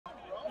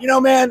You know,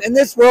 man, in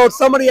this world,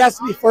 somebody has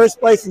to be first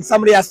place and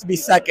somebody has to be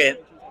second.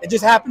 It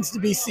just happens to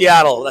be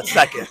Seattle that's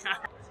second.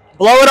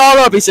 Blow it all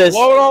up, he says.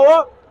 Blow it all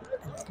up.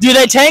 Do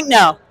they tank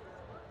now?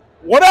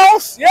 What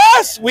else?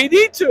 Yes, we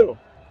need to.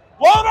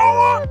 Blow it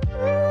all up.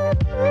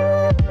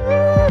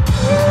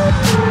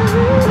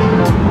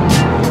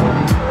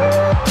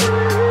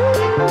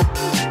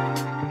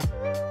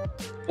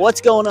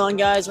 What's going on,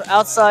 guys? We're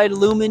outside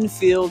Lumen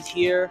Field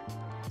here.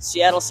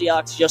 Seattle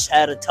Seahawks just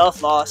had a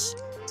tough loss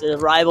to the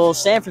rival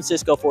San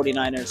Francisco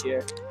 49ers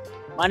here.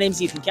 My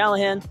name's Ethan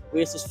Callahan.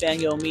 We're just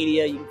Fango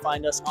Media. You can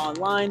find us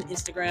online,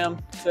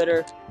 Instagram,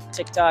 Twitter,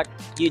 TikTok,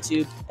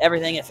 YouTube,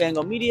 everything at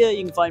Fango Media.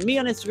 You can find me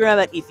on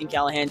Instagram at Ethan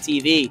Callahan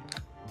TV.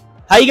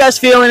 How you guys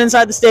feeling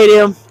inside the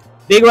stadium?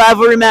 Big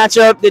rivalry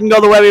matchup. Didn't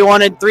go the way we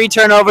wanted. 3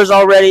 turnovers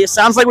already. It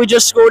sounds like we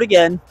just scored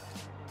again.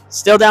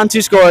 Still down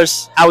 2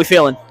 scores. How we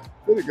feeling?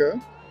 Pretty good.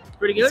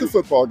 Pretty good? It's a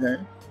football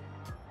game.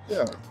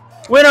 Yeah.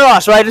 Win or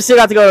loss, right? Just still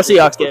got to go to a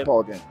Seahawks game.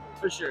 Football game.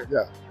 For sure.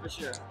 Yeah. For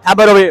sure. How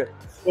about over here?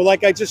 Well,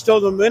 like I just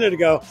told them a minute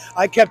ago,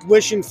 I kept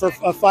wishing for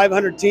a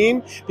 500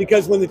 team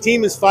because when the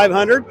team is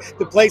 500,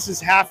 the place is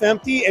half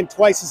empty and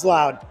twice as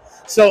loud.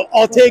 So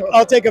I'll take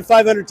a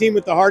 500 team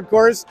with the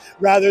hardcores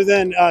rather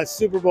than a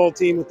Super Bowl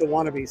team with the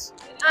wannabes.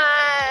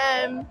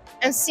 I'm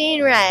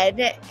seeing red,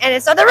 and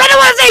it's not the red I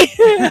want to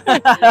see.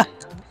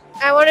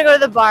 I want to go to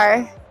the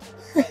bar.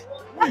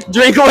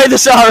 Drink away the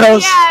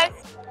sorrows. Yes.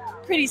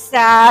 Pretty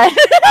sad. So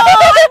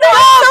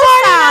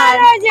sad.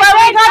 But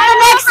we got the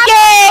next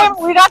game.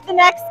 We got the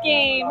next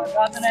game.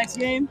 Got the next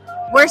game.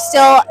 We're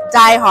still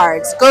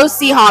diehards. Go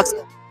Seahawks,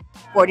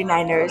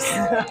 49ers.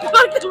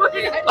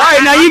 All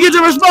right, now you get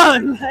to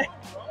respond.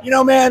 You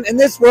know, man, in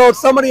this world,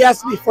 somebody has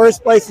to be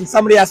first place and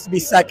somebody has to be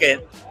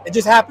second. It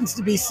just happens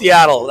to be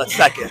Seattle that's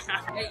second.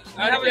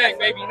 Niner gang,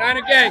 baby.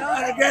 Niner gang.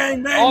 Niner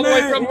gang, man. All the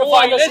way from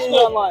Hawaii. Let's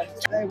go.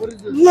 Hey, what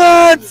is this?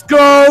 Let's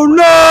go,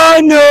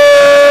 Niners!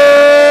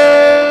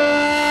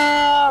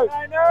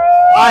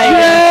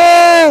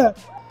 Yeah!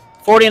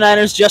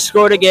 49ers just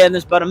scored again.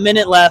 There's about a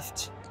minute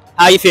left.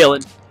 How you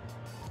feeling?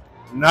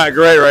 Not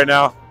great right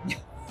now.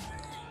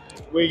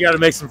 We got to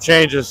make some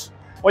changes.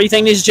 What do you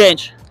think needs to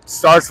change?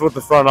 Starts with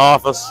the front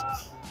office.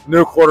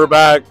 New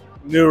quarterback,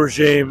 new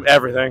regime,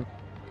 everything.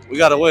 We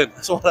gotta win.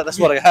 That's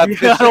what I have. You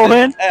gotta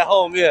win At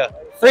home, yeah.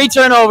 3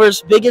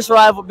 turnovers, biggest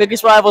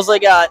rivals they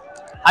got.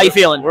 How you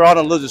feeling? We're on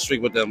a losing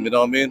streak with them. You know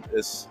what I mean?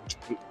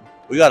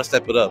 We gotta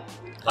step it up.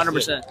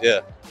 100%.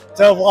 Yeah.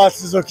 Tough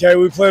loss is okay.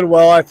 We played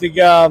well. I think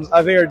our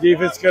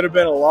defense could have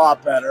been a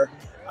lot better.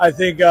 I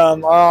think our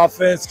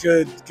offense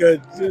could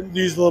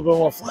use a little bit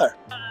more flair.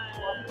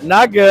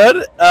 Not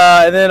good.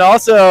 And then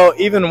also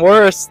even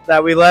worse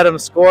that we let them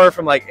score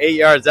from like 8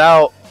 yards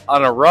out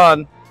on a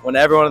run when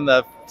everyone in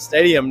the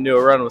stadium knew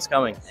a run was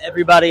coming.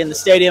 Everybody in the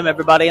stadium,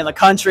 everybody in the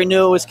country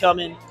knew it was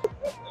coming.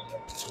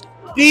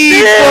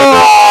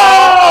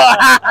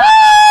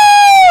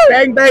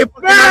 Bang, bang,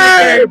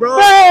 bang, bro.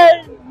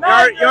 You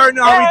already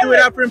know how we do it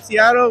out from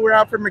Seattle. We're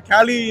out from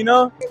McCallie, you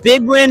know.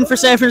 Big win for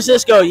San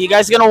Francisco. You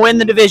guys are going to win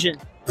the division.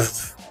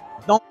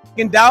 Don't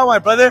fucking doubt, my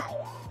brother.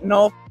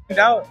 No fucking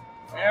doubt.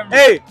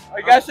 Hey,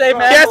 you guys say,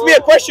 man. He asked me a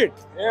question.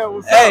 Yeah,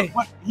 what's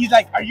up? He's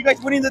like, are you guys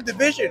winning the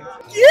division?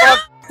 Yeah.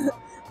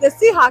 The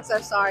Seahawks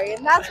are sorry,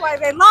 and that's why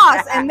they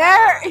lost. And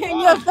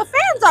the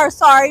fans are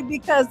sorry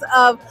because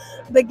of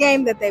the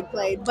game that they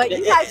played. But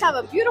you guys have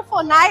a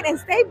beautiful night and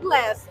stay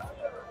blessed.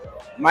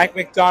 Mike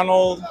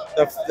McDonald,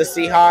 the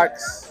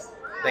Seahawks,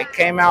 they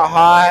came out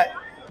hot.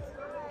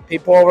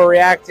 People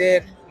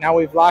overreacted. Now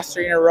we've lost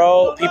 3 in a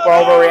row. People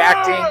are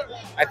overreacting.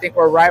 I think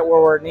we're right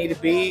where we need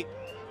to be,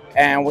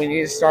 and we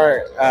need to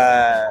start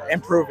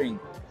improving.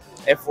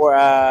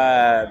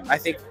 I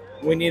think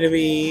we need to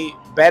be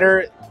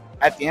better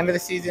at the end of the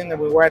season than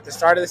we were at the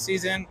start of the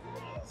season.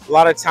 A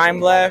lot of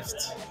time left.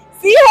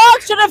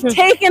 Seahawks should have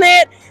taken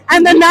it,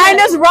 and the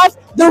Niners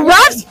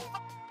refs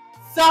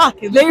suck.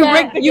 They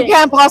rigged the game. You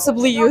can't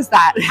possibly use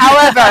that.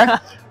 However,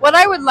 what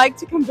I would like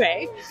to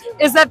convey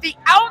is that the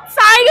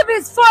outside of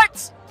his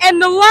foot and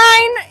the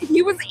line,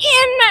 he was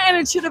in, and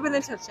it should have been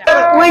a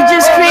touchdown. We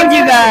just creamed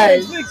you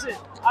guys.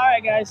 All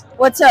right, guys.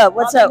 What's up?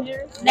 What's up?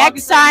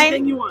 Next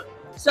time. You want.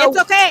 So It's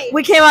okay.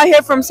 we came out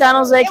here from San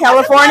Jose,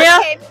 California.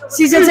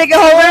 Season ticket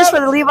holders for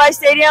the Levi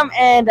Stadium,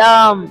 and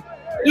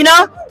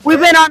we've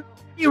been on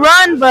a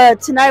run,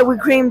 but tonight we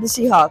creamed the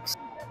Seahawks.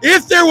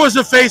 If there was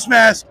a face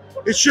mask,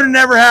 it should have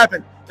never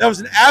happened. That was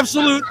an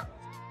absolute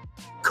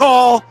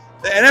call.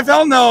 The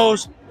NFL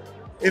knows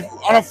if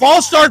on a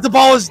false start, the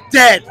ball is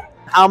dead.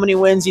 How many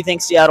wins do you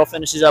think Seattle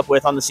finishes up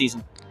with on the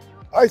season?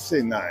 I'd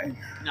say 9.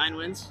 9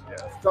 wins?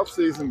 Yeah, tough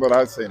season, but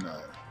I'd say 9.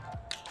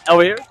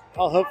 Over here?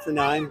 I'll hope for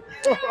 9.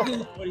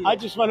 I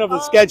just went over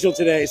the schedule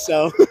today,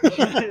 so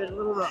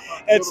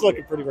it's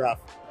looking pretty rough.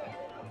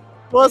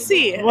 We'll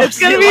see. It's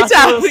going to be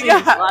tough.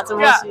 Lots of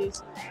we'll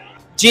sees.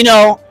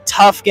 Gino,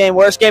 tough game,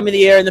 worst game of the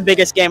year and the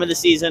biggest game of the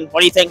season. What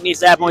do you think needs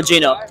to happen with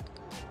Gino?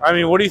 I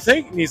mean, what do you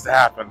think needs to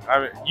happen? I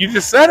mean, you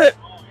just said it.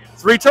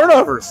 3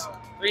 turnovers.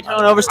 3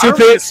 turnovers, 2 I don't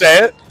picks.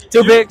 say it.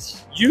 2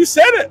 picks. You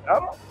said it. I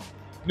don't know.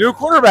 New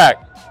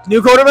quarterback.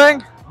 New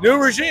quarterback? New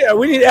regime.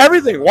 We need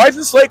everything. Wipe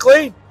the slate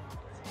clean.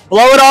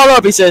 Blow it all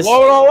up, he says.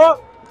 Blow it all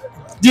up.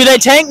 Do they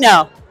tank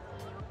now?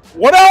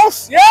 What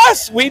else?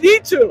 Yes, we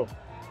need to.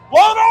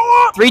 Blow it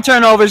all up. 3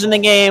 turnovers in the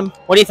game.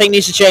 What do you think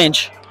needs to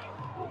change?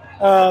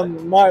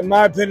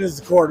 My opinion is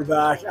the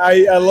quarterback.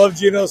 I love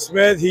Geno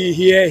Smith.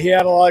 He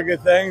had a lot of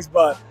good things,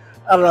 but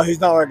I don't know. He's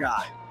not our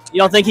guy. You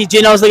don't think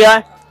Geno's the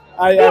guy?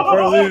 I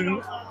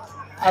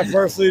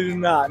personally do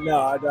not. No,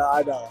 I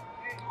don't.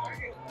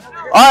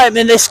 All right,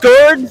 man. They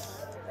scored.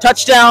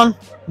 Touchdown.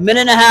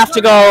 Minute and a half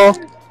to go.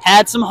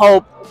 Had some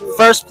hope.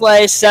 First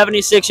play,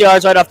 76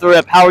 yards right off the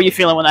rip. How are you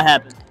feeling when that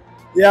happened?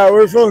 Yeah,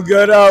 we're feeling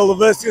good.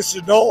 Laviscus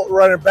Chenault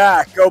running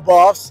back. Go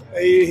Buffs.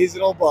 He's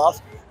an old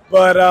Buff.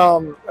 But,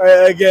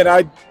 again,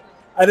 I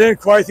didn't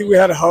quite think we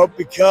had a hope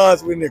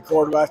because we needed a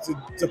quarterback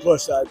to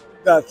push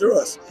that through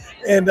us.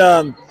 And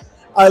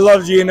I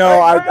love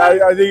Geno.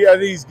 I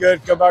think he's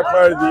good. Come back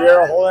player of the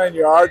year, a whole 9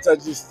 yards. I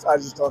just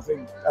don't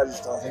think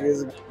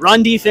he's a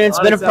Run defense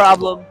been a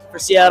problem for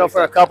Seattle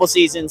for a couple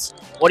seasons.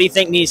 What do you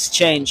think needs to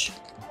change?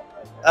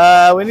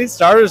 We need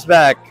starters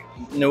back.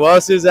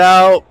 Nwosu's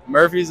out.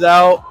 Murphy's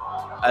out.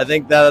 I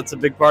think that's a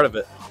big part of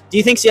it. Do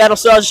you think Seattle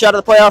still has a shot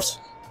at the playoffs?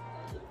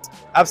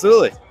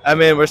 Absolutely. I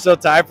mean, we're still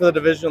tied for the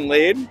division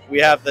lead. We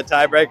have the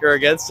tiebreaker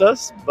against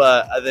us,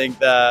 but I think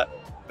the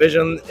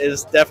division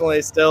is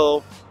definitely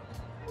still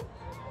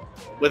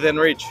within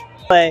reach.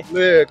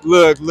 Look.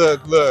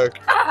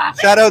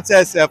 Shout out to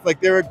SF.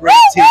 Like, they're a great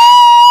team.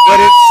 But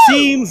it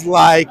seems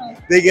like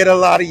they get a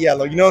lot of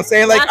yellow. You know what I'm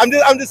saying? Like,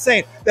 I'm just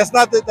saying that's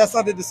not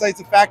the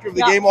decisive factor of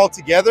the game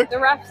altogether. The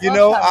refs You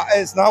know,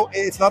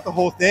 it's not the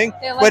whole thing.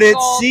 But it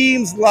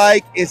seems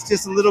like it's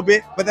just a little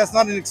bit. But that's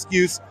not an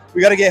excuse.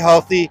 We got to get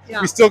healthy.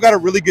 Yeah. We still got a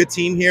really good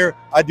team here.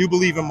 I do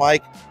believe in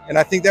Mike, and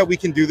I think that we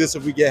can do this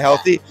if we get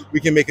healthy. We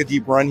can make a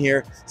deep run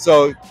here.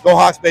 So go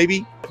Hawks,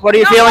 baby. What are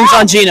your feelings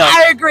on Geno?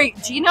 I agree.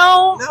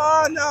 Geno.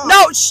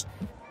 No.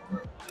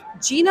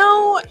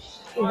 Geno,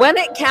 when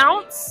it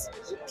counts,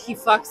 he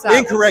fucks up.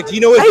 Incorrect.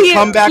 Geno is a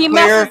comeback he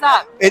player. messes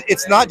up.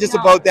 It's not just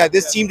about that.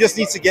 This team just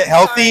needs to get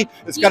healthy.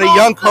 It's got a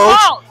young coach.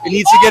 It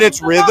needs to get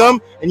its rhythm,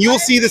 and you will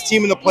see this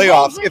team in the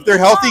playoffs. If they're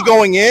healthy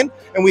going in,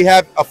 and we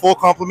have a full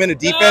complement of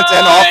defense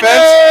and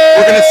offense,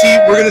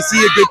 we're gonna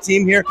see a good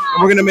team here,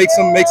 and we're gonna make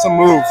some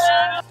moves.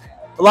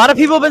 A lot of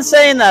people have been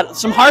saying that.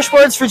 Some harsh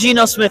words for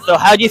Geno Smith, though.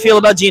 How do you feel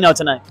about Geno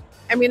tonight?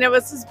 I mean, it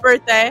was his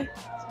birthday.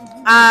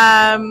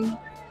 I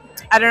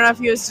don't know if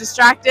he was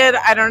distracted.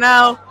 I don't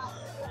know.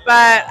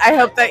 But I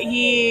hope that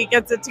he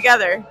gets it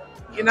together,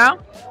 you know?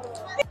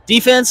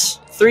 Defense,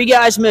 3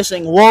 guys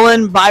missing.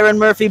 Woolen, Byron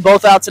Murphy,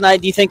 both out tonight.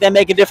 Do you think that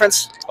make a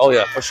difference? Oh,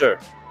 yeah, for sure.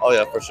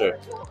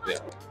 Yeah.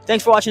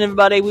 Thanks for watching,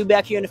 everybody. We'll be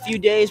back here in a few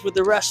days with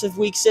the rest of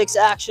Week 6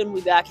 action.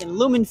 We'll be back in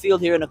Lumen Field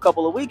here in a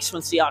couple of weeks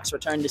when Seahawks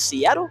return to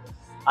Seattle.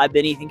 I've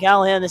been Ethan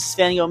Callahan. This is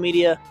Fango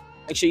Media.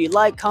 Make sure you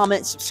like,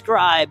 comment,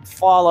 subscribe,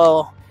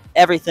 follow,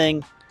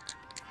 everything.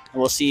 And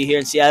we'll see you here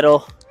in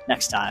Seattle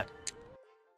next time.